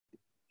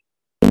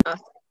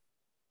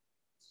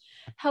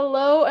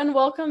Hello and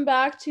welcome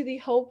back to the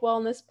Hope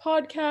Wellness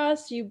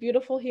Podcast, you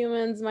beautiful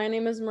humans. My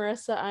name is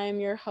Marissa. I am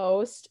your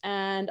host,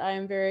 and I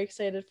am very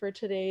excited for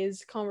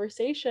today's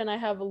conversation. I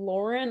have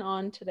Loren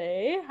on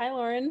today. Hi,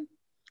 Loren.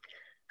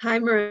 Hi,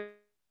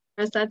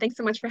 Marissa. Thanks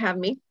so much for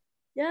having me.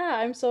 Yeah,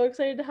 I'm so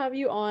excited to have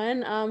you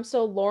on.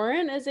 So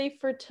Loren is a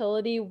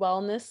fertility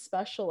wellness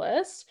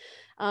specialist.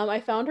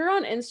 I found her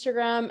on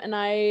Instagram, and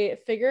I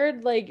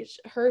figured like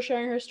her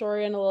sharing her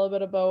story and a little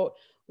bit about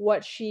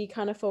what she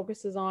kind of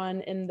focuses on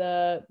in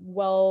the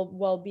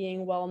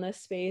well-being wellness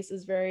space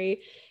is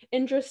very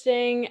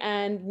interesting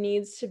and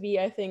needs to be,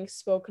 I think,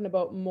 spoken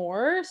about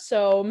more.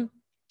 So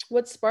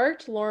what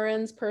sparked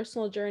Loren's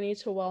personal journey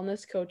to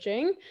wellness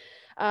coaching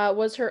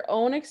was her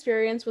own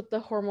experience with the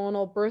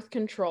hormonal birth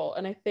control.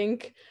 And I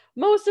think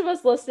most of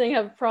us listening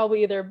have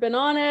probably either been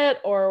on it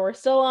or we're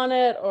still on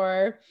it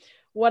or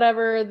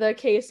whatever the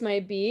case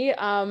might be.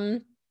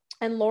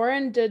 And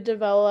Loren did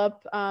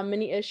develop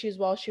many issues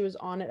while she was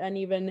on it, and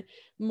even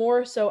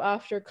more so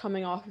after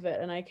coming off of it.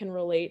 And I can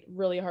relate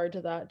really hard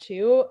to that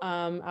too,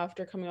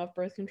 after coming off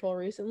birth control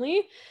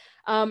recently.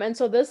 And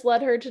so this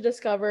led her to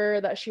discover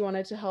that she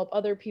wanted to help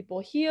other people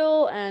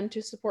heal and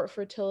to support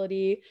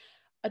fertility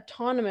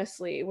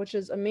autonomously, which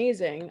is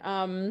amazing.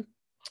 And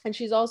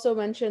she's also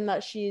mentioned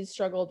that she's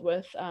struggled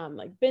with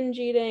like binge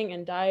eating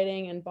and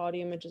dieting and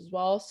body image as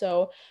well.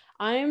 So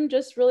I'm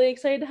just really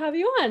excited to have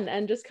you on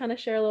and just kind of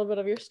share a little bit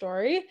of your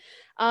story.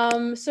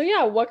 So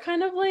yeah, what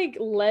kind of like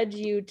led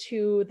you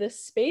to this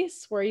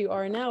space where you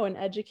are now and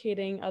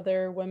educating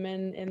other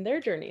women in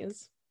their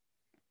journeys?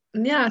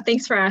 Yeah,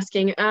 thanks for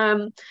asking.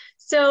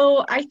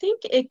 So I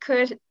think it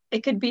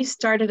could be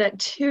started at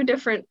two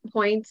different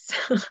points.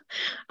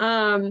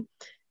 Um,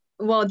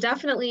 well,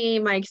 definitely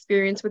my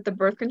experience with the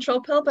birth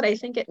control pill, but I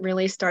think it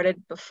really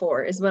started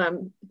before, is what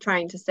I'm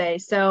trying to say.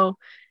 So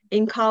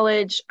in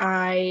college,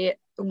 I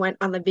went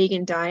on the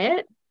vegan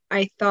diet.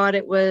 I thought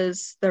it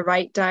was the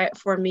right diet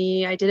for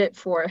me. I did it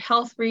for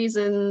health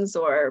reasons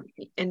or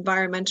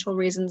environmental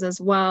reasons as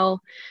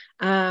well.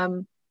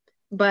 Um,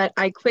 but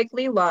I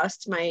quickly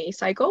lost my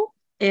cycle,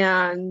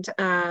 and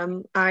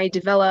I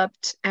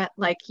developed at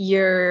like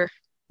year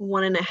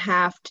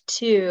 1.5 to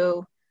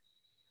 2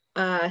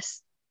 uh,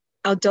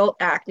 adult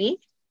acne,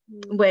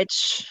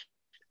 which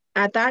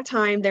at that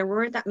time there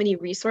weren't that many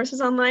resources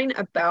online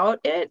about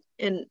it.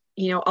 And,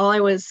 all I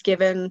was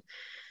given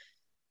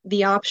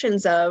the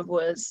options of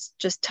was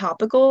just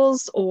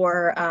topicals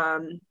or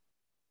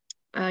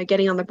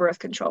getting on the birth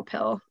control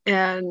pill.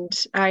 And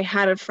I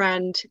had a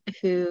friend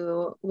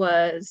who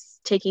was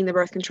taking the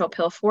birth control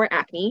pill for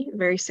acne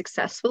very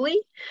successfully.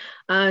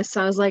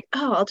 So I was like,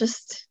 oh, I'll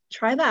just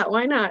try that.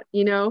 Why not?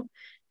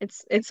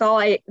 It's all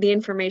the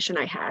information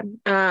I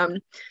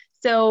had.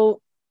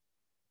 So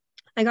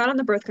I got on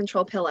the birth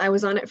control pill. I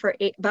was on it for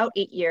about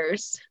 8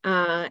 years,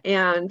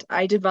 and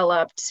I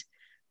developed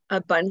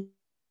a bunch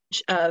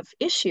of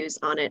issues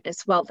on it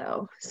as well,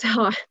 though.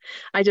 So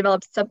I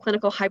developed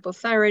subclinical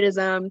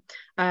hypothyroidism.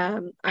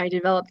 I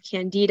developed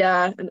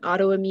candida, an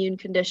autoimmune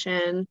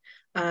condition,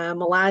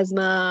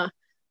 melasma,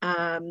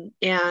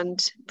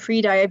 and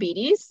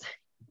pre-diabetes.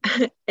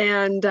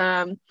 And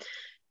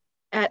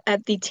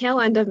at the tail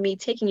end of me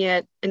taking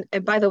it, and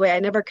by the way, I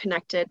never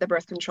connected the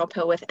birth control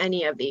pill with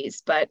any of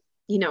these, but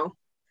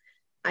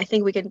I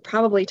think we could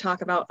probably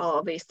talk about all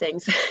of these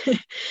things,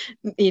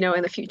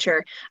 in the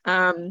future.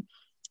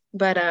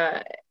 But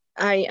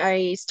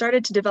I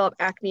started to develop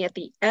acne at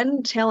the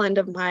tail end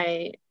of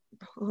my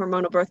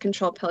hormonal birth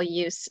control pill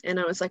use. And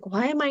I was like,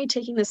 why am I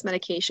taking this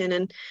medication?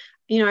 And,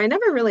 I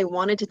never really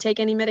wanted to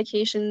take any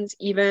medications,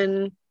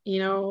 even,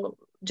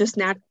 just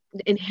not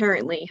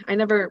inherently. I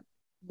never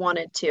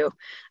wanted to.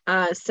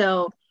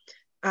 So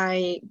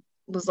I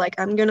was like,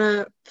 I'm going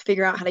to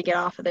figure out how to get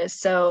off of this.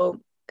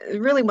 So it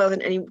really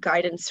wasn't any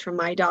guidance from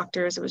my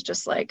doctors. It was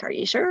just like, are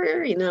you sure?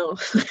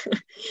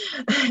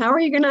 How are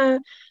you going to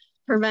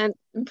prevent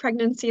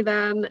pregnancy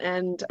then?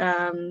 And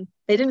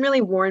they didn't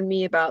really warn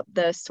me about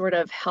the sort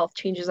of health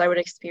changes I would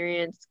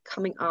experience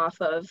coming off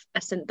of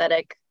a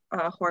synthetic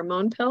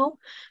hormone pill.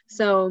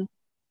 So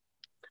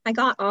I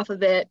got off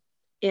of it,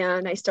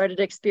 and I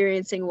started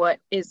experiencing what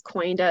is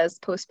coined as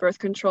post-birth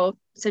control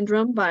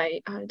syndrome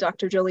by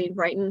Dr. Jolene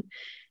Brighton.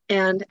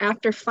 And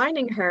after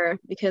finding her,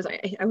 because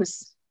I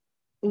was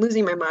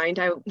losing my mind,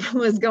 I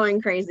was going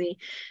crazy.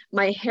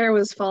 My hair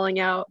was falling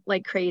out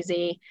like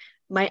crazy.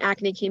 My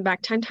acne came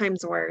back 10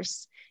 times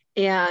worse.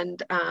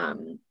 And I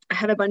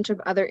had a bunch of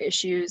other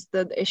issues.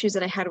 The issues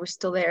that I had were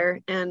still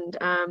there. And,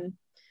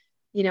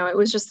 it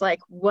was just like,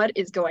 what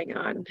is going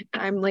on?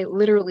 I'm like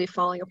literally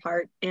falling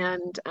apart.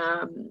 And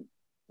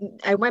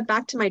I went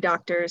back to my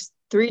doctors,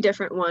 3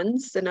 different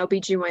ones, an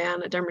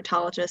OBGYN, a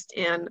dermatologist,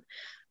 and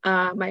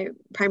my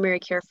primary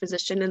care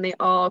physician, and they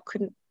all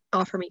couldn't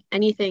offer me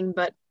anything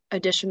but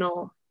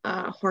additional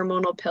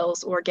hormonal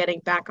pills or getting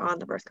back on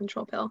the birth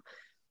control pill.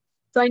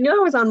 So I knew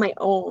I was on my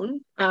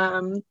own.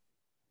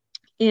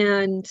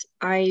 And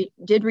I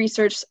did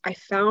research. I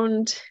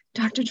found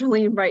Dr.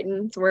 Jolene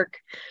Brighton's work.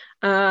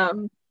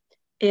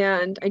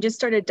 And I just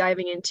started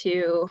diving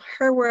into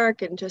her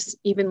work and just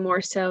even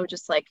more so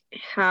just like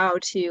how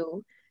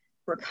to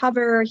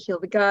recover, heal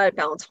the gut,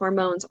 balance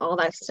hormones, all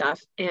that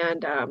stuff.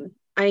 And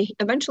I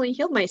eventually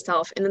healed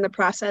myself. And in the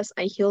process,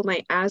 I healed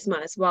my asthma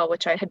as well,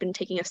 which I had been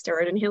taking a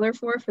steroid inhaler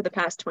for the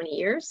past 20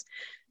 years.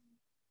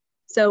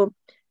 So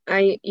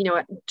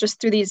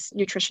just through these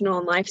nutritional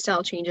and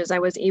lifestyle changes, I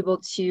was able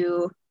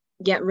to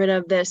get rid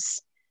of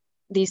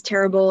these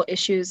terrible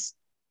issues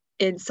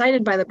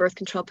incited by the birth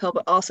control pill,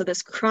 but also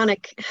this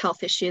chronic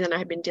health issue that I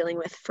had been dealing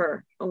with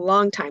for a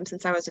long time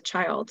since I was a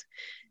child.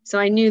 So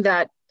I knew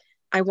that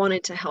I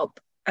wanted to help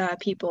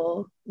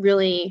people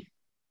really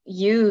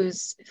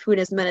use food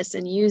as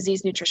medicine, use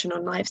these nutritional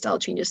and lifestyle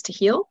changes to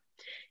heal.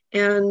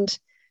 And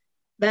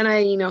then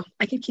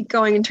I could keep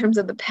going in terms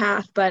of the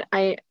path, but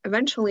I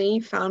eventually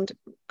found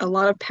a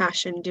lot of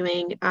passion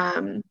doing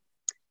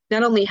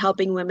not only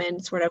helping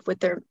women sort of with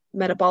their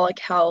metabolic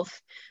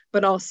health,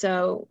 but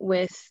also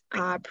with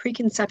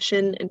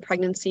preconception and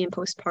pregnancy and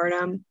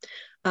postpartum.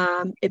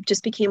 It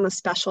just became a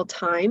special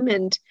time.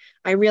 And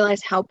I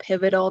realized how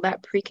pivotal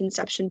that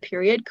preconception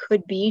period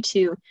could be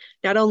to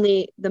not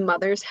only the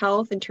mother's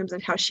health in terms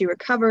of how she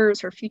recovers,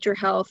 her future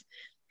health,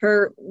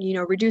 her,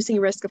 reducing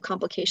risk of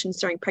complications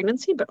during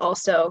pregnancy, but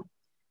also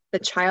the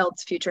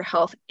child's future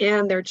health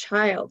and their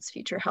child's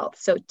future health.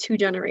 So 2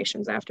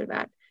 generations after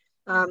that.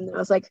 I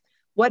was like,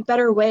 what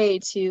better way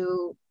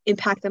to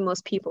impact the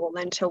most people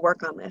than to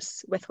work on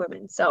this with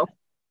women? So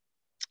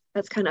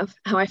that's kind of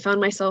how I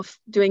found myself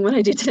doing what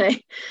I do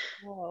today.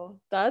 Oh,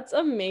 that's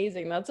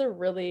amazing. That's a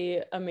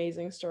really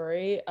amazing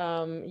story.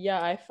 Yeah,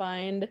 I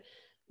find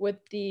with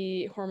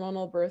the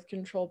hormonal birth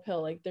control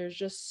pill, like there's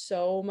just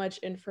so much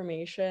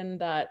information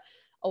that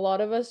a lot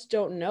of us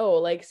don't know.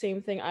 Like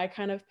same thing, I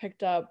kind of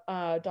picked up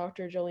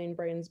Dr. Jolene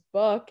Brain's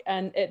book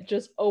and it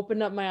just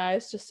opened up my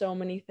eyes to so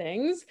many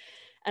things.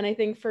 And I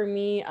think for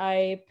me,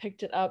 I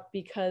picked it up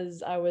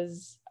because I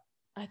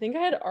think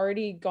I had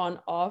already gone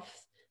off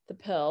the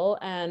pill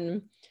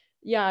and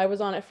yeah, I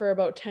was on it for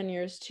about 10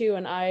 years too.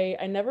 And I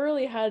never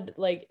really had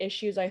like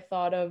issues I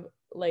thought of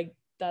like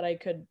that I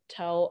could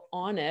tell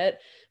on it.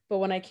 But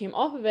when I came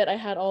off of it, I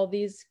had all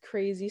these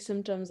crazy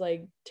symptoms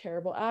like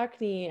terrible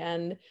acne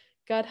and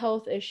gut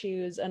health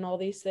issues and all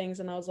these things.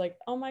 And I was like,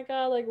 oh my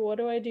God, like what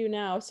do I do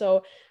now?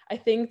 So I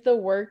think the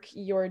work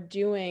you're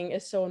doing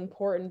is so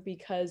important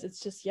because it's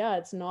just, yeah,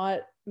 it's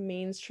not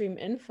mainstream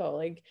info.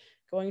 Like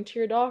going to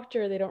your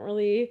doctor, they don't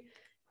really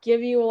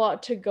give you a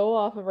lot to go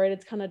off of, right?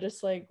 It's kind of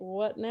just like,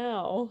 what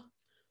now?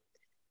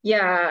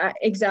 Yeah,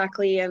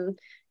 exactly. And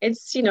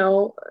it's,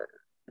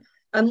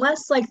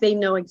 unless like they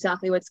know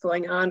exactly what's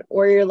going on,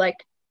 or you're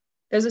like,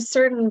 there's a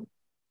certain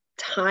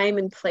time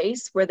and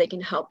place where they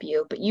can help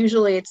you, but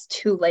usually it's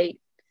too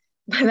late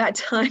by that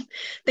time.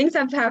 Things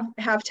have to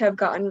have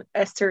gotten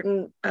a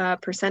certain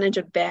percentage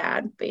of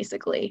bad,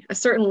 basically, a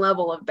certain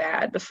level of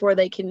bad before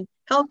they can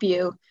help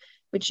you,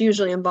 which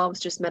usually involves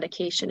just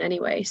medication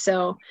anyway.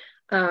 So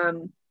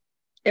um,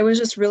 it was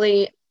just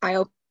really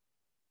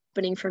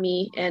eye-opening for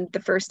me, and the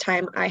first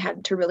time I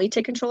had to really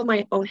take control of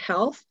my own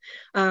health,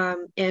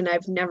 and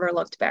I've never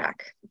looked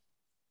back.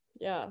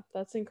 Yeah,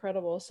 that's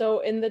incredible. So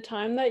in the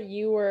time that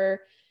you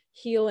were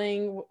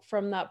healing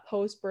from that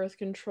post-birth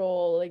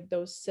control, like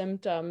those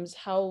symptoms,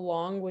 how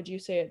long would you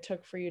say it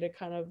took for you to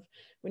kind of,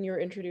 when you were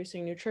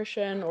introducing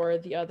nutrition or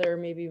the other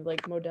maybe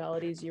like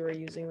modalities you were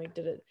using, like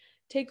did it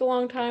take a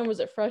long time? Was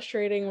it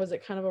frustrating? Was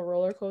it kind of a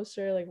roller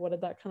coaster? Like what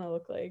did that kind of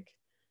look like?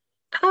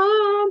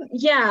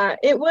 Yeah,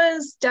 it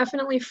was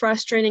definitely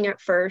frustrating at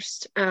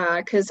first,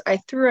 because I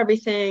threw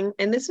everything,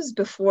 and this was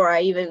before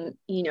I even,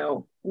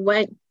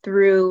 went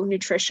through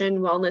nutrition,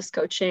 wellness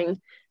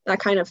coaching, that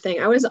kind of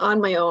thing. I was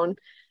on my own.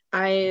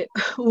 I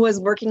was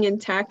working in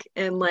tech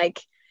and like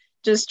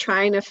just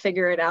trying to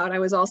figure it out. I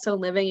was also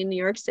living in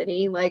New York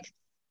City, like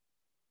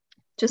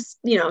just,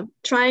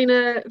 trying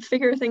to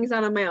figure things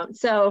out on my own.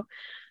 So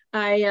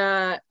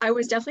I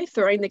was definitely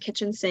throwing the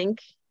kitchen sink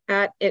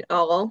at it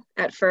all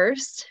at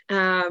first.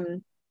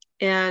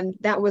 And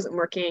that wasn't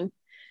working.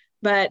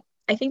 But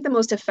I think the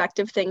most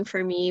effective thing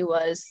for me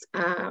was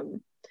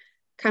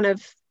kind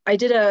of, I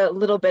did a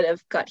little bit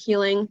of gut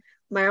healing,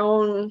 my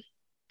own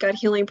gut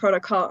healing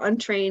protocol,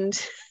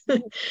 untrained.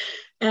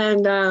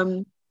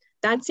 And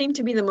that seemed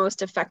to be the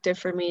most effective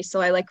for me. So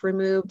I like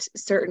removed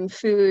certain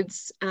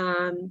foods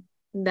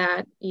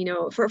that,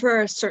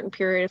 for a certain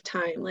period of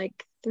time,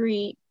 like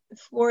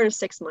 4 to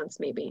 6 months,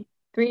 maybe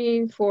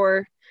 3,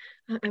 4.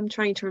 I'm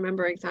trying to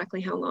remember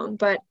exactly how long,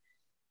 but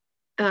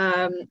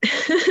um,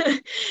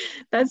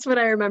 that's what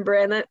I remember.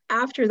 And then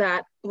after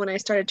that, when I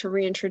started to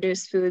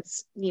reintroduce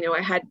foods,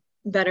 I had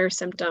better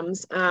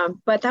symptoms.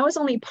 But that was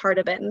only part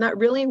of it. And that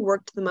really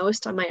worked the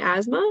most on my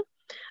asthma.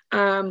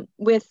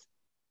 With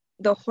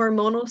the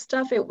hormonal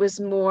stuff, it was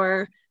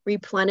more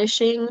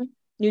replenishing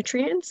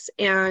nutrients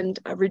and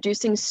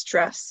reducing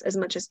stress as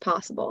much as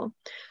possible.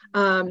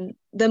 The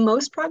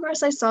most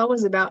progress I saw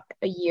was about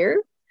a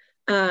year.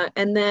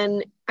 And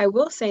then I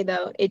will say,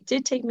 though, it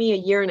did take me a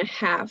year and a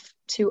half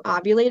to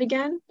ovulate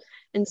again.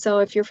 And so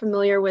if you're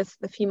familiar with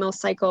the female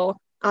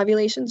cycle,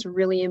 ovulation is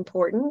really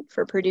important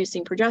for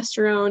producing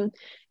progesterone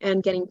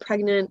and getting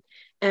pregnant.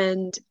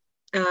 And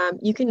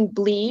you can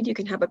bleed, you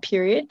can have a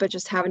period, but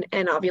just have an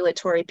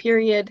anovulatory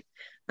period.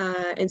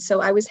 And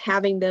so I was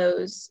having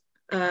those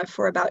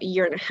for about a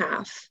year and a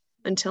half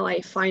until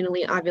I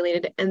finally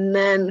ovulated. And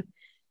then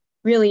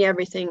really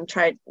everything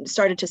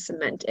started to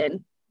cement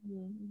in.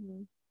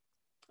 Mm-hmm.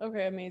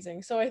 Okay,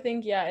 amazing. So I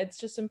think, yeah, it's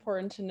just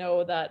important to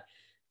know that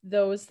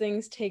those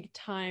things take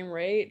time,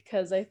 right?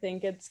 Because I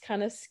think it's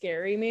kind of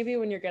scary maybe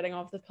when you're getting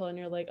off the pill and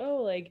you're like, oh,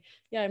 like,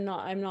 yeah, I'm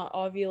not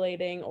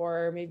ovulating,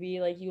 or maybe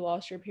like you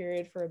lost your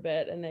period for a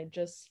bit, and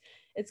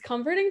it's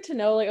comforting to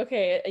know like,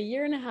 okay, a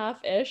year and a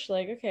half ish,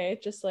 like, okay,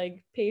 just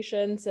like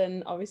patience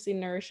and obviously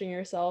nourishing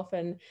yourself.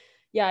 And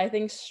yeah, I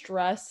think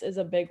stress is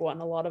a big one.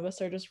 A lot of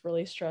us are just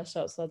really stressed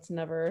out, so that's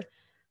never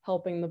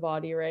helping the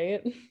body,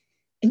 right?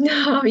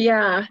 No,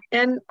 yeah.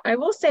 And I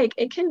will say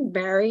it can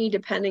vary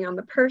depending on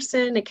the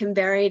person. It can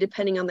vary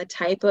depending on the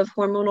type of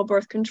hormonal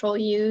birth control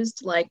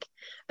used. Like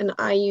an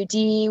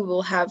IUD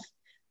will have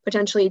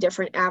potentially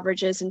different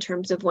averages in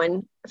terms of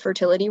when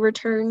fertility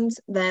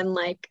returns than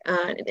like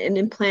an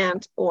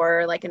implant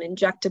or like an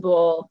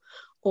injectable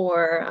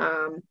or,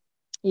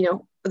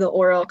 the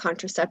oral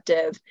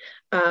contraceptive.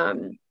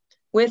 Um,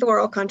 with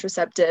oral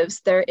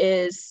contraceptives, there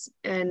is,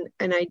 and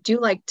I do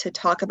like to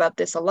talk about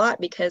this a lot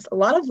because a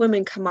lot of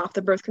women come off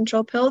the birth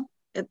control pill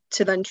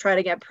to then try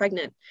to get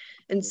pregnant.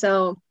 And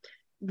so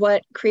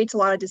what creates a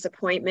lot of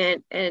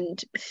disappointment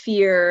and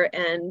fear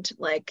and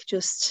like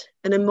just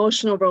an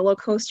emotional roller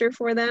coaster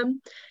for them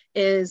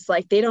is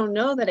like they don't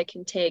know that it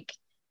can take,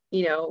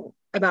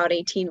 about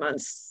 18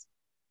 months,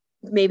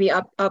 maybe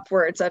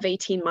upwards of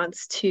 18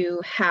 months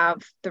to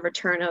have the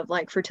return of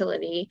like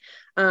fertility.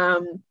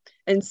 And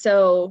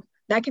so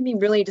that can be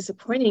really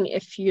disappointing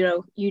if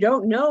you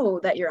don't know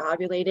that you're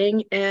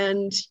ovulating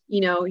and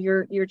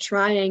you're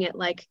trying at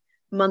like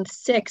month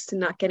 6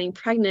 and not getting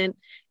pregnant,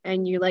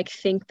 and you like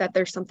think that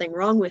there's something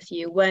wrong with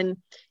you when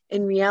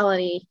in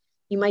reality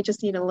you might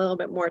just need a little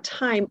bit more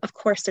time. Of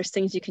course there's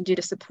things you can do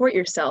to support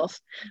yourself,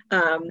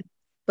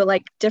 but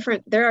like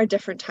there are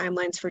different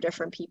timelines for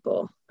different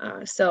people,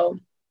 so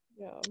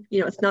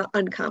Yeah. it's not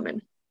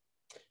uncommon.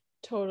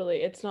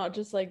 Totally. It's not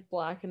just like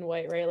black and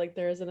white, right? Like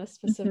there isn't a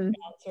specific Mhm.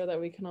 answer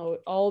that we can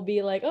all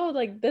be like, oh,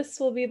 like this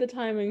will be the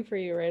timing for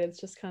you, right?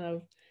 It's just kind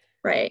of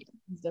Right.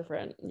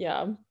 different.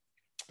 Yeah,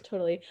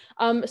 totally.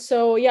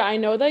 So yeah, I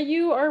know that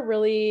you are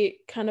really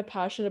kind of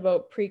passionate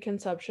about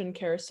preconception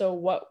care. So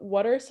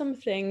what are some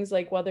things,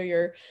 like whether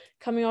you're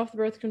coming off the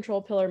birth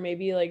control pill or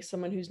maybe like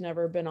someone who's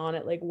never been on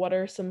it, like what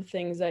are some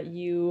things that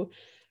you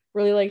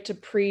really like to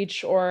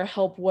preach or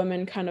help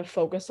women kind of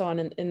focus on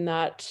in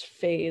that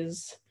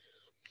phase?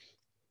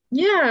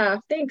 Yeah,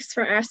 thanks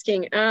for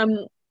asking.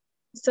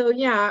 So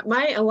yeah,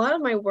 my a lot of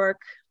my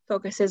work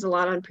focuses a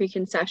lot on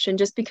preconception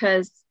just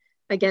because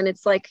again,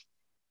 it's like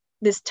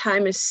this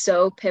time is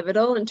so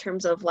pivotal in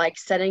terms of like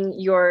setting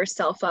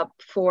yourself up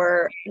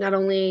for not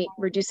only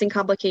reducing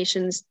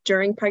complications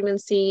during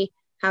pregnancy,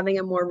 having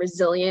a more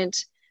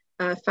resilient,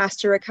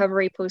 faster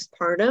recovery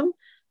postpartum,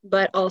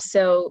 but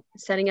also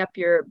setting up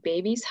your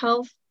baby's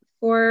health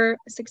for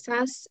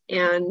success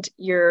and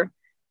your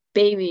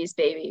baby's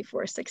baby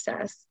for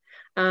success.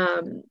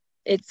 Um,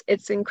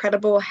 it's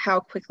incredible how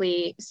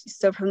quickly,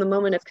 so from the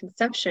moment of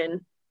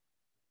conception,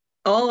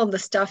 all of the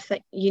stuff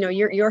that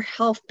your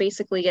health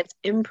basically gets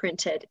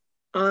imprinted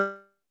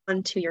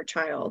onto your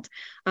child.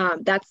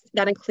 That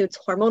includes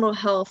hormonal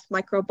health,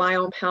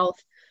 microbiome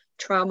health,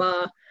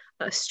 trauma,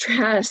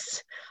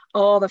 stress,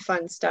 all the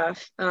fun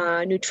stuff,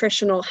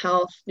 nutritional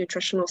health,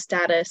 nutritional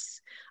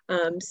status.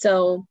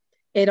 So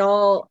it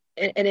all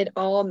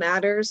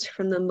matters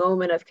from the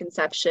moment of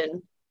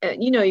conception.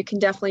 You can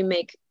definitely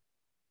make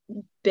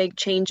big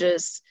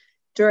changes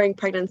during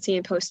pregnancy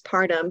and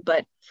postpartum,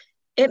 but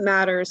it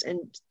matters and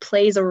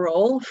plays a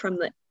role from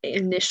the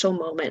initial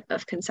moment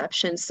of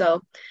conception.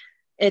 So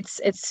it's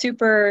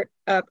super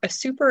a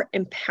super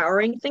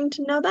empowering thing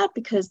to know that,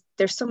 because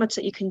there's so much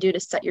that you can do to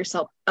set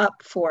yourself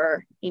up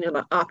for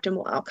the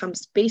optimal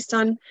outcomes based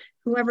on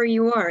whoever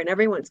you are, and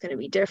everyone's going to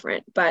be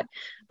different. But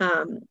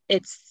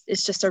it's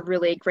just a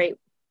really great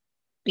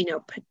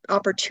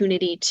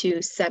opportunity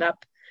to set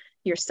up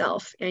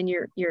yourself and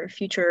your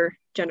future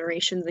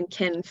generations and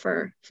kin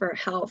for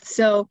health.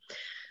 So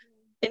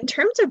in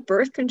terms of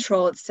birth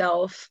control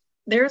itself,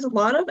 there's a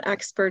lot of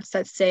experts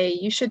that say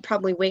you should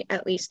probably wait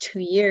at least 2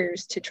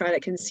 years to try to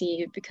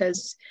conceive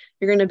because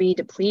you're going to be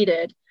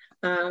depleted.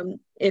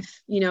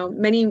 If,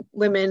 many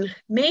women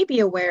may be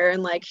aware,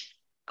 and like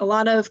a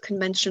lot of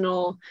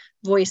conventional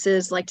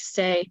voices like to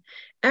say,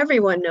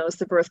 everyone knows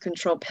the birth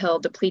control pill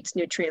depletes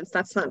nutrients.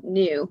 That's not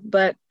new,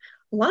 but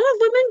a lot of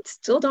women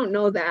still don't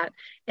know that.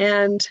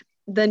 And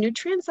the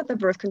nutrients that the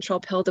birth control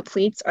pill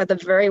depletes are the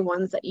very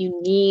ones that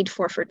you need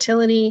for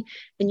fertility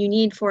and you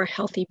need for a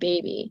healthy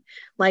baby,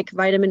 like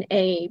vitamin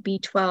A,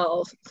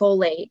 B12,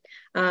 folate.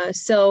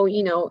 So,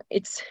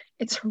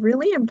 it's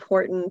really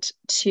important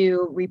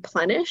to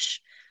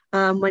replenish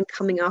when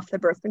coming off the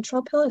birth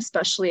control pill,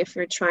 especially if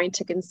you're trying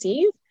to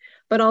conceive,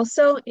 but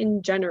also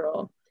in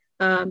general.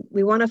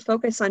 We want to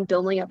focus on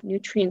building up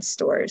nutrient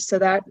stores so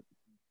that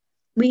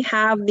we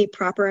have the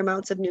proper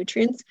amounts of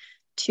nutrients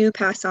to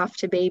pass off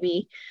to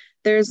baby.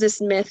 There's this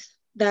myth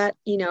that,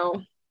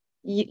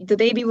 the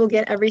baby will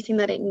get everything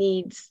that it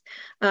needs.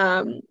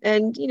 And,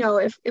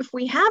 if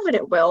we have it,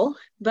 it will.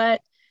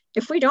 But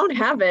if we don't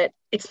have it,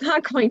 it's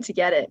not going to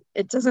get it.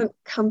 It doesn't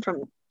come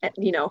from,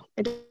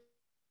 it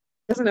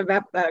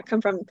doesn't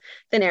come from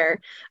thin air.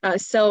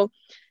 So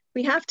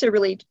we have to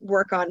really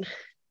work on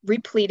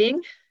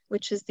repleting,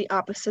 which is the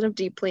opposite of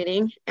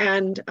depleting,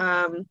 and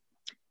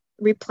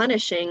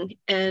replenishing,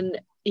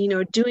 and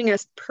doing a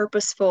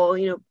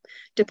purposeful,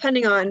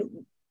 depending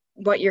on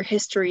what your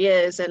history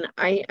is. And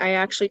I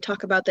actually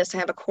talk about this. I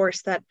have a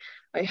course that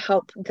I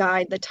help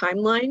guide the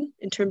timeline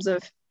in terms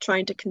of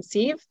trying to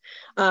conceive.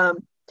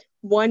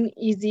 One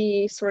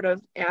easy sort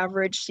of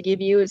average to give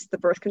you is the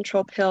birth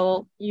control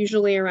pill,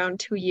 usually around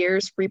 2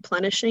 years,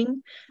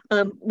 replenishing,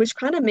 which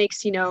kind of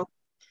makes,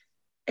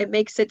 it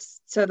makes it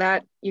so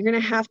that you're going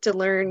to have to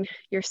learn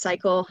your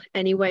cycle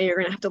anyway. You're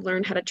going to have to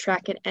learn how to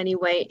track it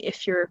anyway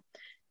if you're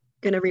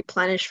going to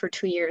replenish for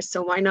 2 years.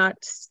 So why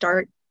not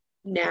start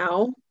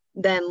now,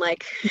 then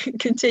like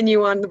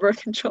continue on the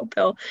birth control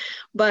pill?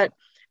 But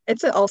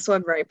it's also a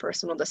very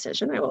personal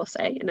decision, I will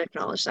say, and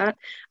acknowledge that.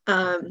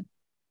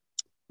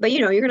 But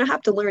you're going to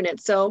have to learn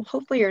it. So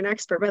hopefully you're an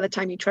expert by the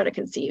time you try to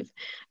conceive.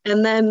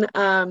 And then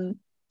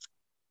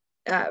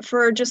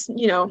for just,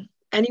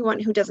 anyone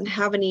who doesn't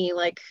have any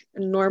like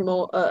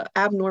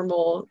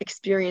abnormal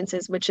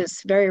experiences, which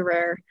is very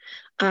rare,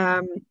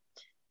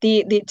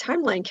 the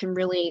timeline can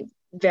really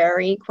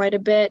vary quite a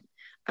bit.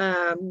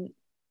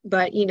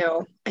 But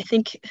I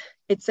think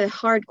it's a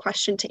hard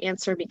question to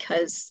answer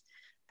because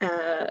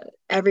no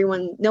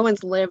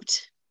one's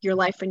lived your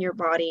life in your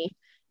body.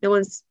 No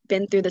one's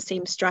been through the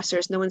same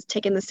stressors. No one's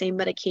taken the same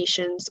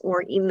medications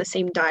or eaten the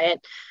same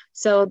diet.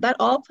 So that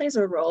all plays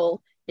a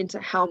role into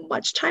how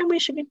much time we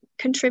should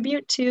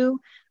contribute to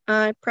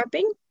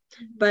prepping.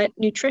 But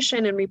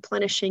nutrition and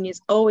replenishing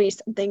is always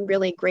something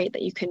really great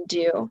that you can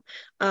do.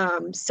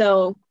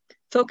 So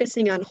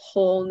focusing on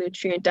whole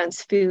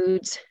nutrient-dense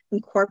foods,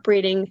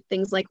 incorporating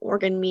things like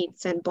organ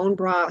meats and bone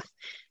broth,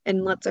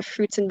 and lots of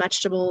fruits and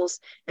vegetables,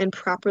 and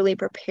properly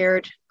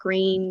prepared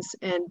grains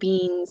and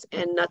beans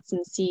and nuts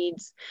and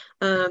seeds.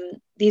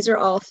 These are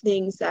all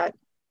things that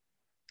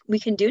we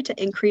can do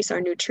to increase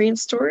our nutrient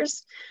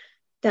stores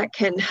that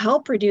can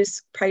help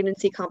reduce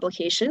pregnancy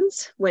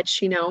complications,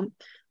 which,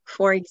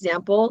 for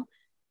example,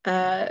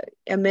 a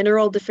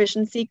mineral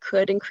deficiency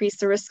could increase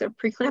the risk of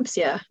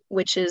preeclampsia,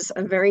 which is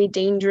a very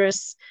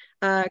dangerous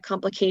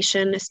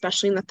complication,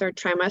 especially in the third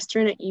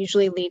trimester, and it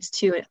usually leads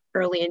to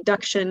early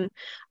induction.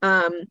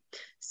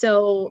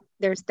 So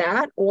there's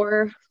that.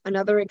 Or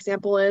another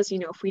example is,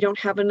 if we don't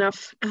have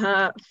enough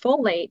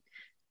folate,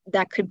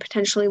 that could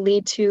potentially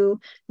lead to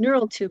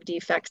neural tube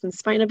defects and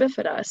spina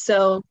bifida.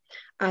 So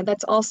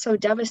that's also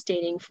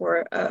devastating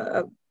for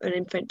an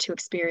infant to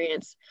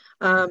experience.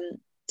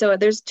 So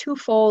there's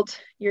twofold,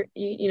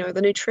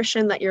 the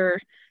nutrition that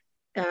you're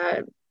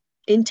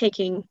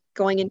intaking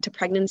going into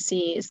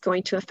pregnancy is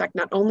going to affect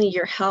not only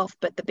your health,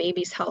 but the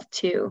baby's health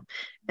too.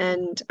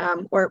 And,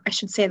 or I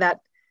should say that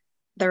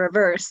the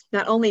reverse,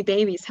 not only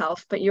baby's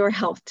health, but your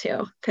health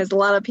too. Because a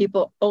lot of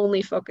people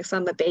only focus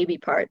on the baby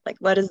part, like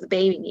what does the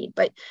baby need?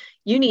 But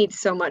you need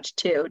so much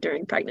too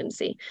during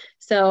pregnancy.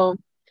 So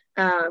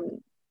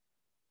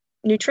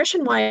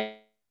nutrition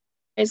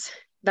wise,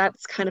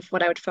 that's kind of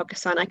what I would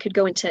focus on. I could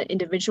go into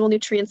individual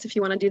nutrients if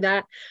you want to do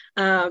that.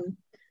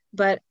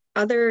 But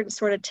other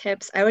sort of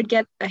tips, I would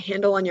get a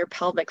handle on your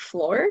pelvic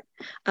floor.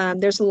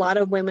 There's a lot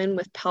of women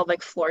with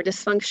pelvic floor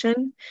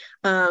dysfunction,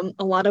 a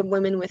lot of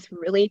women with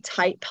really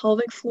tight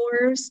pelvic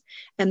floors,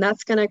 and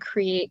that's going to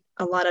create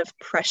a lot of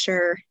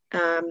pressure.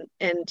 And,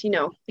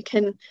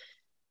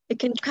 it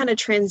can kind of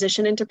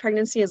transition into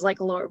pregnancy as like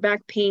lower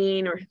back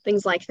pain or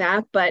things like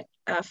that. But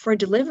for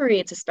delivery,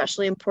 it's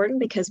especially important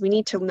because we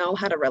need to know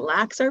how to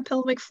relax our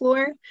pelvic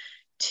floor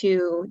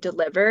to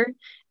deliver.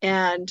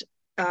 And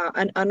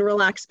an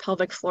unrelaxed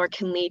pelvic floor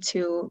can lead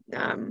to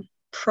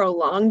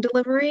prolonged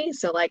delivery.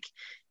 So like,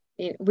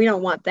 we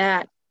don't want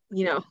that.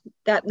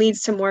 That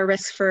leads to more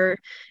risk for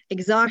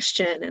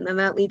exhaustion. And then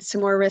that leads to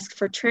more risk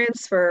for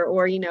transfer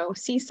or,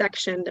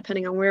 C-section,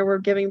 depending on where we're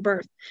giving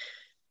birth.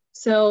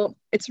 So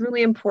it's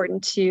really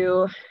important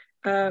to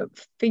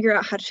figure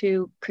out how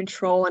to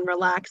control and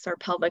relax our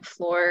pelvic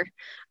floor,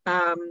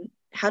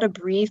 how to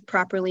breathe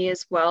properly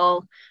as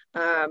well,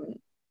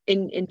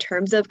 in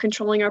terms of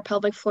controlling our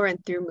pelvic floor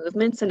and through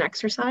movements and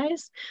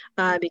exercise,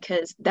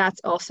 because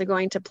that's also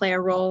going to play a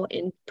role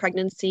in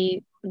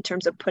pregnancy in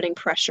terms of putting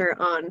pressure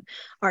on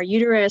our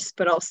uterus,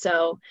 but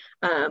also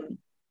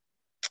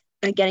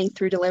getting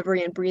through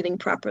delivery and breathing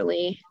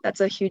properly.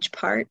 That's a huge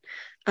part.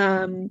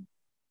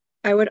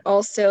 I would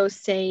also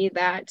say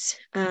that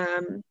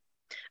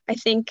I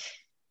think,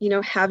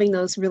 having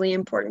those really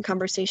important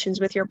conversations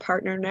with your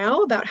partner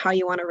now about how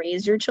you want to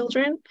raise your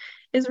children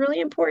is really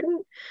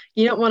important.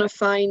 You don't want to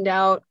find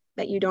out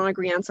that you don't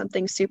agree on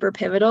something super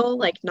pivotal,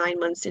 like 9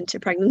 months into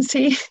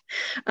pregnancy,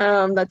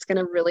 that's going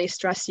to really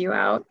stress you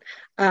out.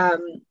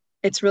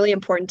 It's really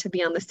important to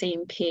be on the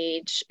same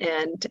page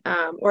and,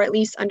 or at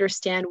least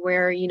understand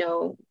where,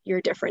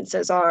 your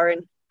differences are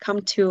and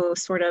come to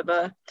sort of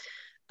a,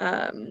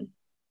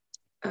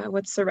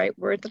 what's the right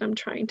word that I'm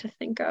trying to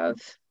think of?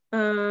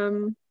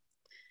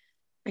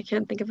 I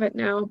can't think of it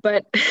now,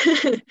 but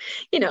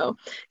you know,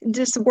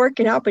 just work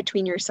it out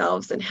between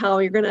yourselves and how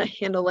you're going to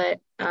handle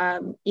it,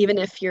 even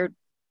if your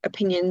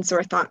opinions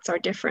or thoughts are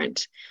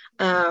different.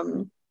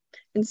 And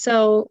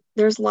so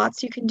there's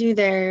lots you can do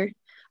there.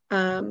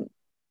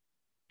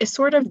 It's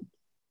sort of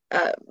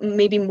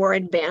maybe more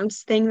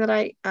advanced thing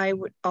that I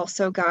would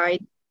also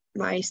guide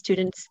my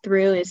students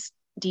through is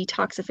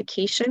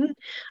detoxification,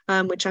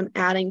 which I'm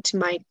adding to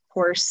my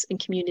course and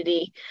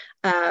community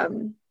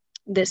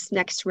this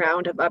next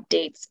round of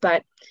updates.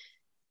 But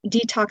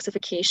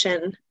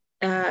detoxification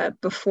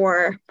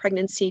before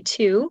pregnancy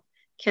too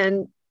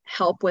can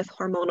help with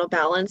hormonal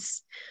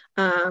balance.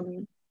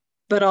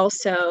 But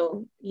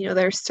also,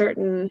 there's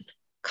certain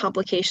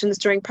complications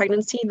during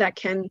pregnancy that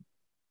can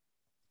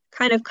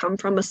kind of come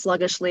from a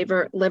sluggish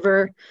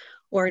liver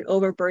or an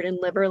overburdened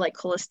liver like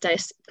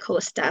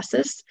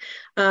cholestasis,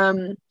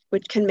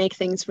 which can make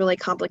things really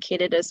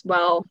complicated as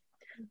well.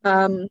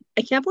 I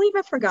can't believe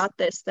I forgot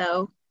this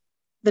though.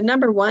 The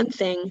number one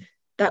thing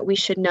that we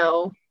should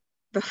know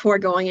before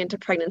going into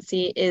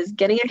pregnancy is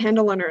getting a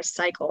handle on our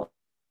cycle.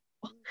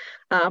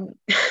 Um,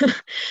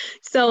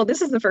 so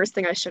this is the first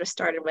thing I should have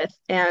started with.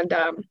 And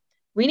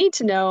we need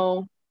to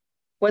know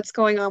what's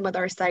going on with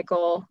our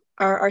cycle.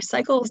 Our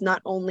cycle is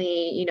not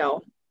only,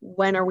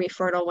 when are we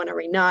fertile, when are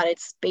we not?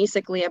 It's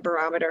basically a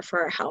barometer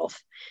for our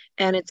health.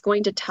 And it's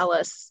going to tell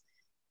us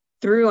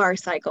through our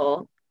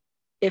cycle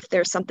if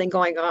there's something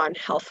going on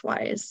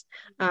health-wise.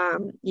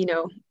 An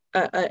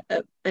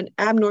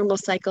abnormal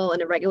cycle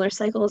and a regular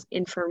cycle is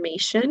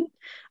information.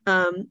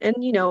 And,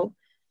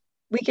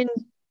 we can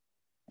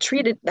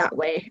treat it that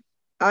way.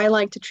 I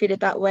like to treat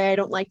it that way. I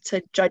don't like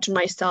to judge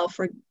myself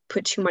or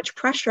put too much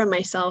pressure on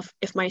myself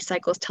if my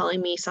cycle is telling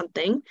me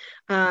something.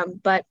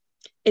 But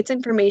it's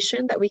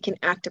information that we can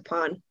act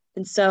upon.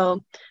 And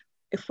so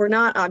if we're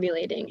not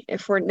ovulating,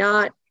 if we're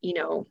not,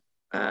 if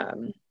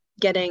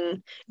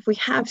we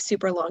have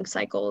super long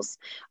cycles,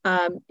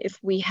 if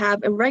we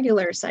have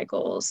irregular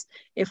cycles,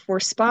 if we're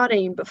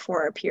spotting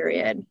before our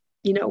period,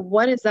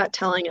 what is that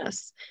telling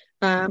us?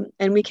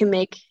 And we can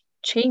make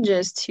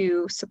changes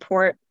to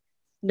support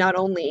not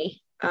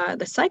only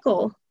the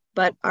cycle,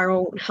 but our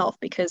own health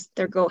because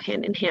they go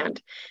hand in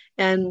hand.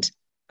 And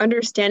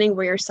understanding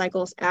where your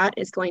cycle's at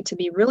is going to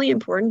be really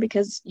important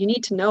because you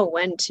need to know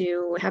when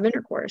to have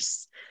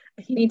intercourse.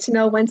 You need to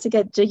know when to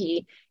get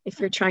jiggy if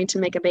you're trying to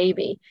make a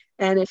baby.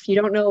 And if you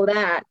don't know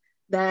that,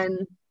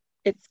 then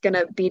it's going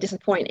to be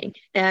disappointing.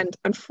 And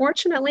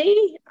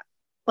unfortunately,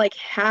 like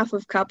half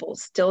of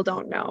couples still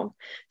don't know.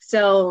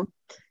 So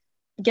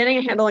getting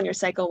a handle on your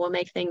cycle will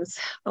make things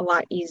a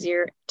lot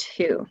easier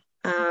too.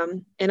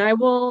 And I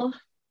will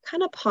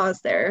kind of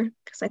pause there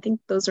because I think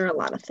those are a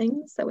lot of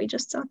things that we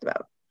just talked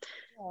about.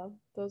 Yeah,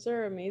 those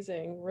are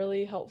amazing,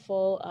 really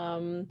helpful.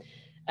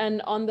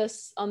 And on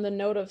the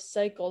note of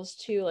cycles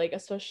too, like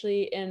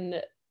especially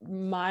in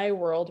my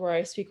world where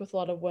I speak with a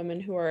lot of women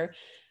who are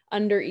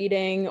under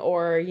eating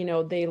or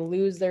they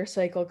lose their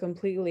cycle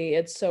completely,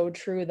 it's so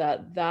true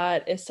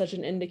that is such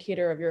an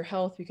indicator of your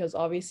health because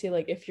obviously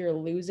like if you're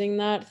losing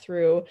that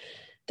through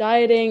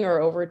dieting or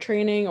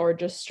overtraining or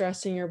just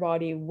stressing your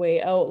body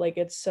way out, like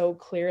it's so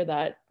clear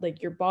that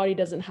like your body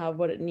doesn't have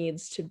what it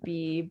needs to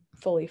be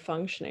fully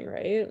functioning,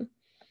 right?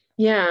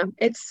 Yeah,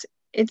 it's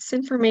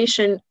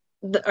information.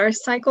 Our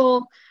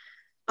cycle,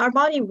 our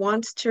body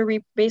wants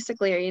to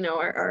basically,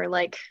 our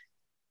like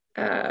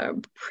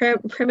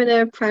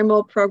primitive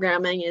primal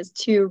programming is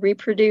to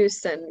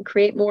reproduce and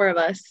create more of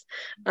us,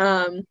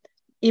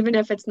 even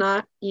if it's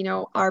not,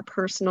 our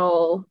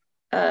personal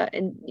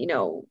and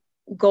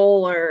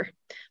goal or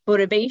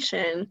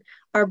motivation.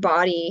 Our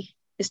body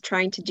is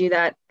trying to do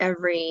that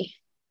every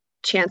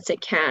chance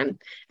it can,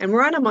 and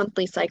we're on a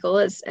monthly cycle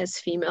as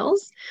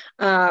females,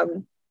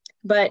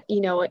 but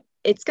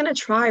it's going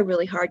to try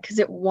really hard because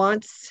it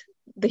wants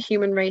the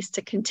human race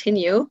to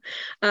continue.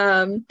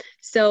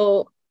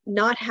 So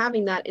not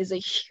having that is a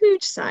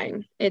huge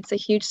sign. It's a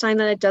huge sign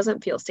that it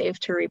doesn't feel safe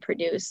to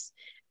reproduce.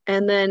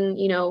 And then,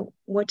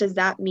 what does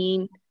that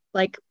mean?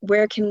 Like,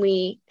 where can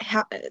we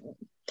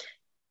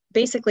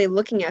basically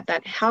looking at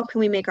that, how can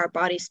we make our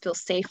bodies feel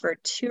safer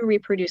to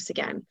reproduce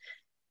again?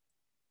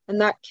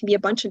 And that can be a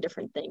bunch of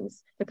different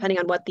things, depending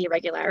on what the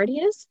irregularity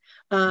is.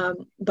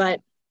 But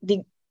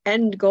the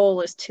end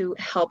goal is to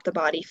help the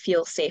body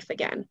feel safe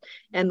again.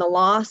 And the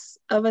loss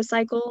of a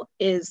cycle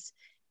is,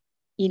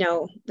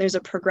 there's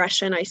a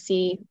progression. I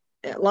see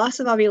loss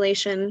of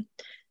ovulation,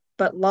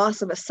 but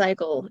loss of a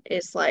cycle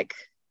is like,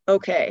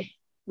 okay,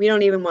 we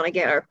don't even want to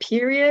get our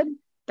period.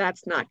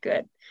 That's not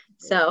good.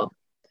 So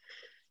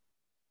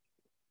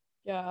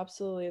Yeah,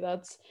 absolutely.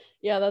 That's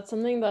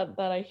something that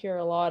I hear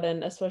a lot,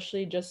 and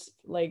especially just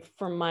like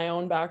from my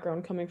own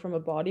background, coming from a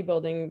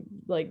bodybuilding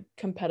like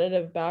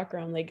competitive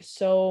background, like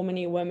so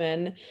many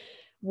women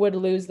would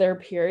lose their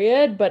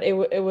period, but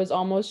it was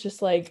almost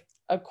just like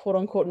a quote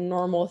unquote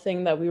normal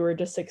thing that we were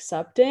just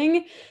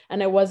accepting.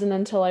 And it wasn't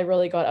until I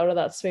really got out of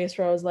that space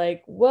where I was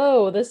like,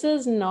 whoa, this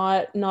is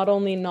not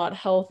only not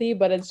healthy,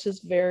 but it's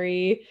just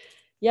very,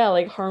 yeah,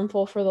 like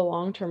harmful for the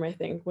long term, I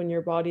think, when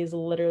your body is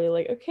literally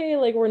like, okay,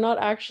 like we're not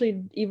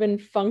actually even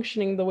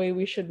functioning the way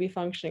we should be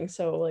functioning.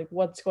 So like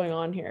what's going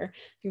on here?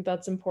 I think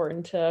that's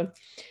important to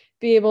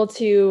be able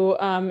to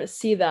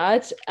see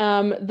that.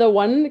 The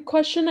one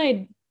question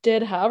I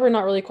did have, or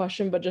not really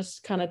question, but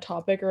just kind of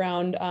topic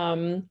around,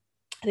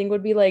 I think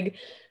would be like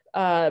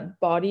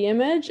body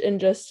image, and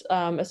just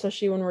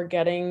especially when we're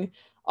getting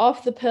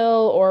off the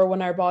pill or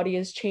when our body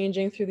is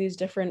changing through these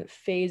different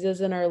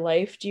phases in our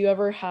life. Do you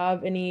ever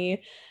have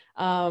any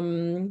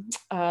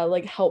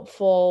like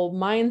helpful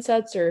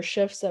mindsets or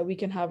shifts that we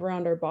can have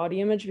around our body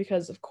image?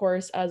 Because of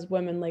course, as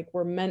women, like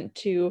we're meant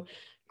to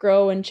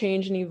grow and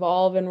change and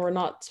evolve, and we're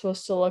not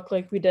supposed to look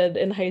like we did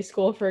in high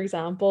school, for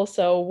example.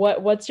 So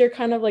what's your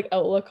kind of like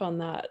outlook on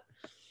that?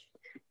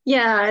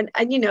 Yeah, and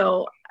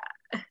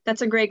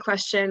that's a great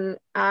question.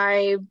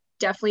 I've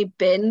definitely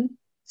been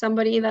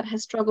somebody that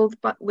has struggled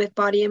with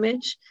body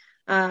image.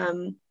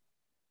 Um,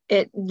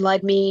 it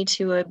led me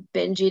to a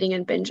binge eating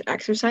and binge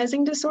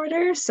exercising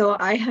disorder. So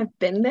I have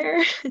been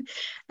there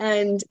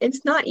and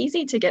it's not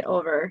easy to get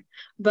over.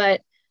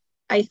 But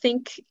I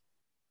think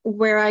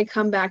where I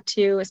come back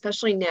to,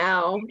 especially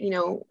now,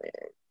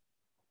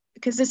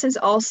 because this is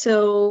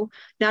also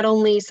not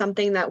only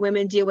something that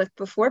women deal with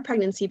before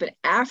pregnancy, but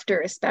after,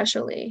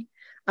 especially.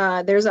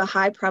 There's a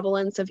high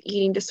prevalence of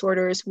eating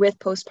disorders with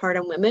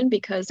postpartum women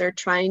because they're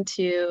trying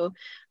to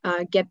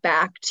get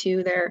back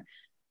to their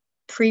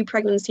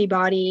pre-pregnancy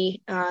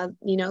body.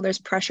 There's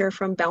pressure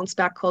from bounce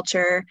back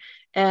culture,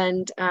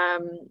 and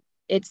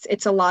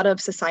it's a lot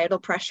of societal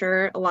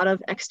pressure, a lot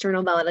of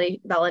external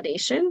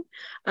validation.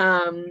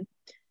 Um,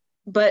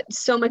 but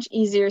so much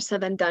easier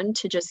said than done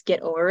to just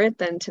get over it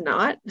than to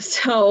not.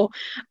 So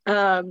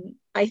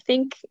I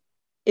think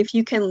if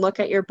you can look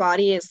at your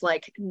body as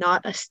like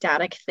not a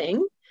static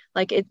thing,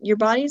 like your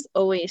body's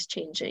always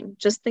changing.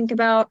 Just think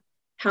about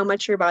how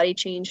much your body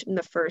changed in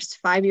the first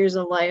 5 years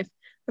of life,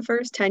 the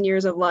first 10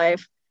 years of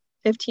life,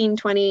 15,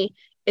 20.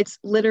 It's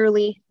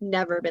literally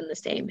never been the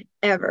same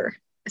ever.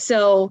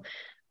 So,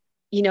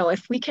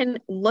 if we can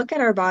look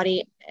at our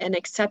body and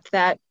accept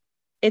that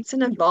it's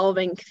an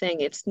evolving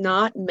thing, it's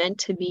not meant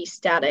to be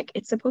static.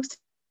 It's supposed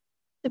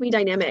to be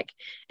dynamic,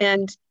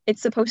 and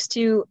it's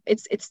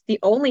the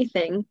only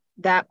thing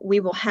that we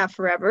will have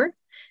forever,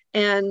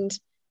 and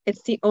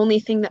it's the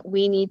only thing that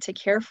we need to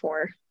care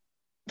for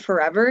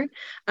forever.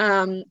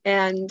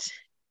 And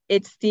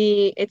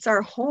it's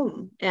our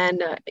home.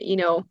 And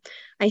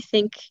I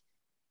think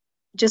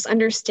just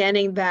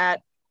understanding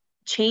that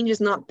change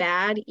is not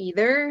bad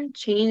either.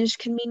 Change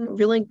can mean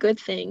really good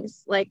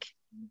things. Like,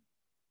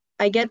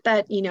 I get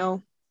that,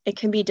 it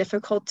can be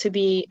difficult to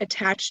be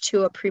attached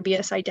to a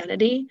previous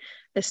identity,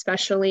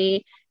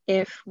 especially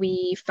if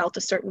we felt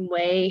a certain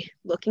way,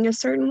 looking a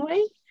certain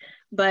way.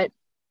 But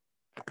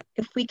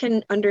if we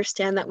can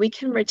understand that we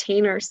can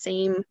retain our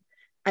same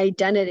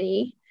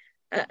identity,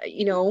 uh,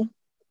 you know,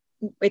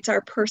 it's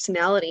our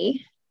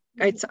personality,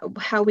 it's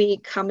how we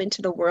come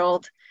into the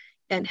world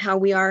and how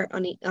we are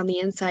on the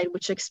inside,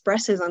 which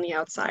expresses on the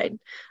outside.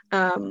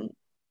 Um,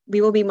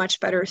 we will be much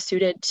better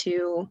suited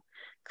to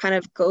kind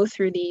of go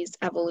through these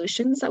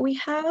evolutions that we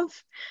have,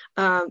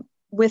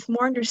 with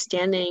more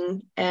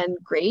understanding and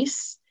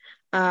grace,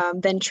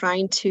 than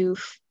trying to,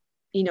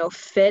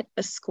 fit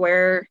a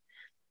square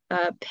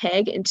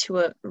peg into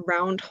a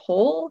round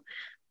hole,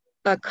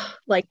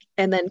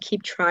 and then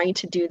keep trying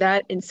to do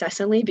that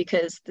incessantly,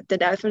 because the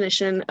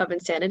definition of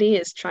insanity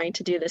is trying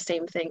to do the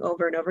same thing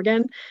over and over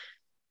again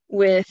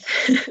with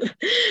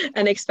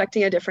and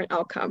expecting a different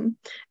outcome.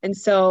 And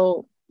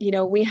so,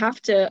 we have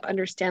to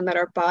understand that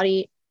our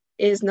body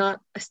is not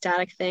a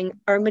static thing.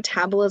 Our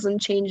metabolism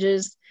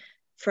changes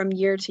from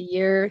year to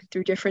year,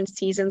 through different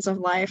seasons of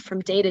life, from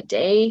day to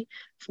day,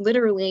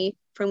 literally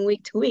from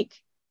week to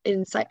week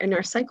in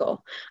our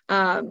cycle.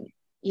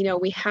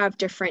 We have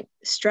different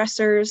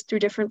stressors through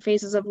different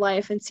phases of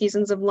life and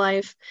seasons of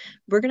life.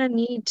 We're going to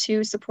need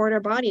to support our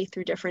body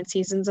through different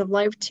seasons of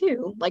life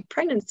too, like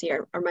pregnancy.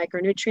 Our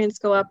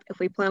micronutrients go up. If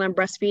we plan on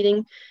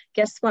breastfeeding,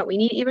 guess what? We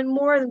need even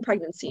more than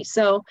pregnancy.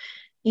 So,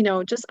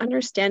 just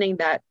understanding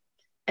that,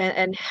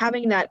 and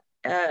having that,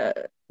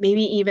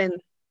 maybe even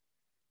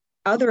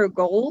other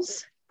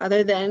goals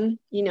other than,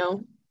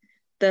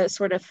 the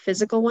sort of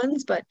physical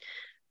ones. But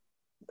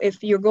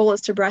if your goal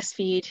is to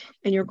breastfeed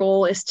and your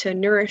goal is to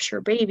nourish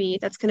your baby,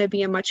 that's going to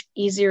be a much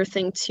easier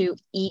thing to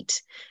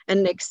eat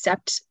and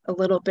accept a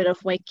little bit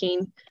of weight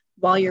gain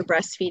while you're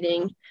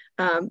breastfeeding,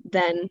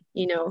 than,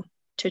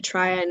 to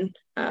try and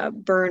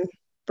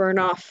burn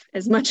off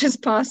as much as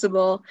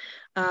possible,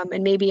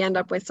 and maybe end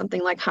up with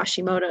something like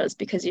Hashimoto's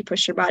because you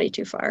push your body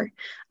too far.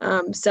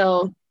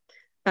 So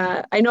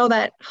I know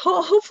that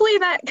hopefully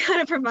that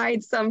kind of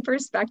provides some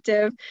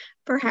perspective.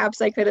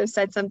 Perhaps I could have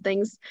said some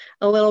things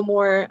a little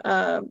more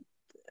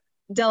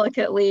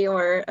delicately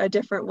or a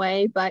different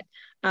way, but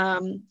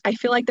I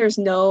feel like there's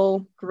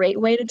no great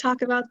way to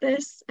talk about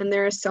this, and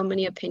there are so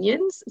many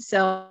opinions.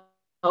 So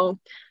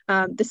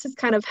this is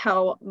kind of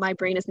how my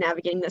brain is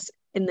navigating this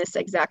in this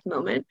exact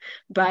moment.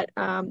 But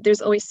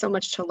there's always so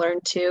much to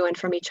learn too, and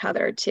from each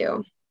other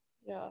too.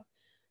 Yeah,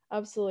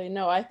 absolutely.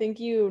 No, I think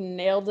you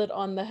nailed it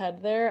on the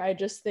head there. I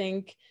just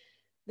think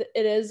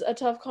it is a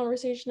tough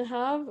conversation to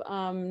have,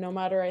 no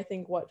matter I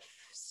think what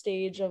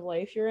stage of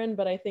life you're in.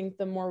 But I think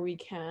the more we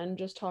can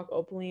just talk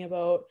openly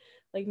about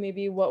like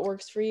maybe what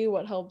works for you,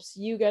 what helps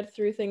you get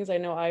through things. I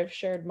know I've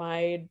shared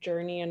my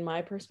journey and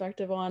my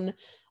perspective on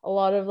a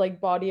lot of like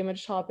body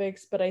image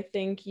topics, but I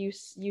think you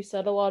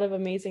said a lot of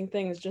amazing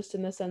things just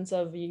in the sense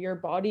of your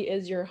body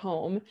is your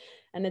home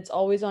and it's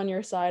always on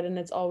your side and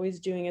it's always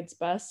doing its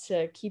best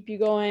to keep you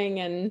going,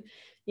 and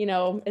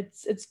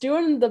it's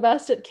doing the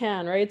best it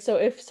can, right? So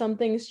if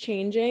something's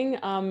changing,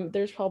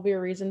 there's probably a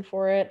reason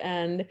for it,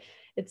 and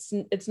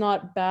it's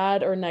not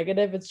bad or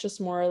negative. It's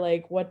just more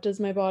like, what does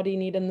my body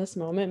need in this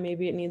moment?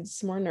 Maybe it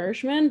needs more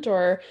nourishment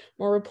or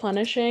more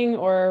replenishing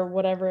or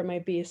whatever it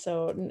might be.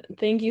 So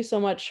thank you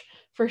so much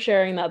for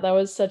sharing that. That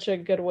was such a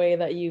good way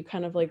that you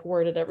kind of like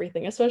worded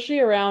everything, especially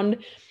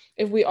around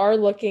if we are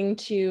looking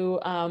to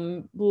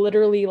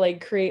literally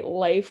like create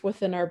life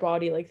within our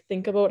body. Like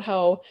think about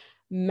how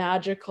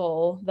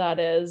magical that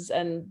is,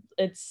 and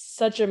it's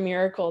such a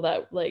miracle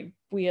that like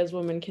we as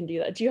women can do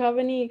that. Do you have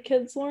any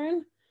kids,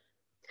 Loren?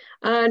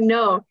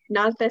 No,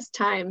 not this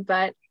time,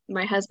 but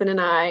my husband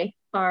and I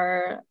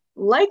are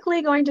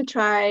likely going to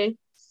try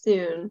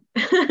soon.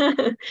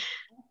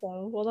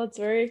 So, well, that's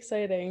very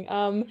exciting.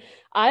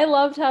 I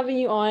loved having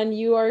you on.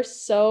 You are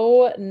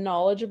so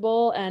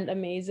knowledgeable and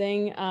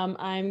amazing.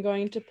 I'm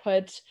going to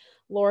put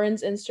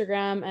Lauren's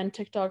Instagram and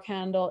TikTok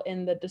handle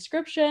in the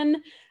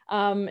description.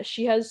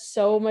 She has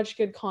so much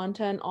good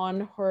content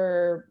on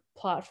her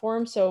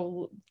platform,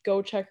 so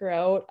go check her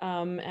out.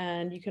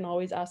 And you can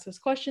always ask us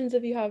questions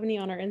if you have any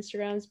on our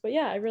Instagrams. But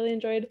yeah, I really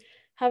enjoyed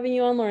having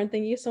you on, Lauren.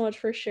 Thank you so much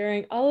for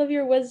sharing all of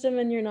your wisdom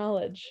and your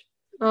knowledge.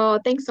 Oh,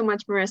 thanks so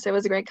much, Marissa. It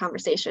was a great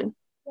conversation.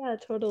 Yeah,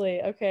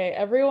 totally. Okay,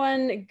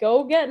 everyone,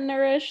 go get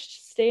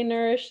nourished, stay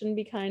nourished, and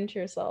be kind to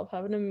yourself.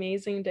 Have an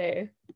amazing day.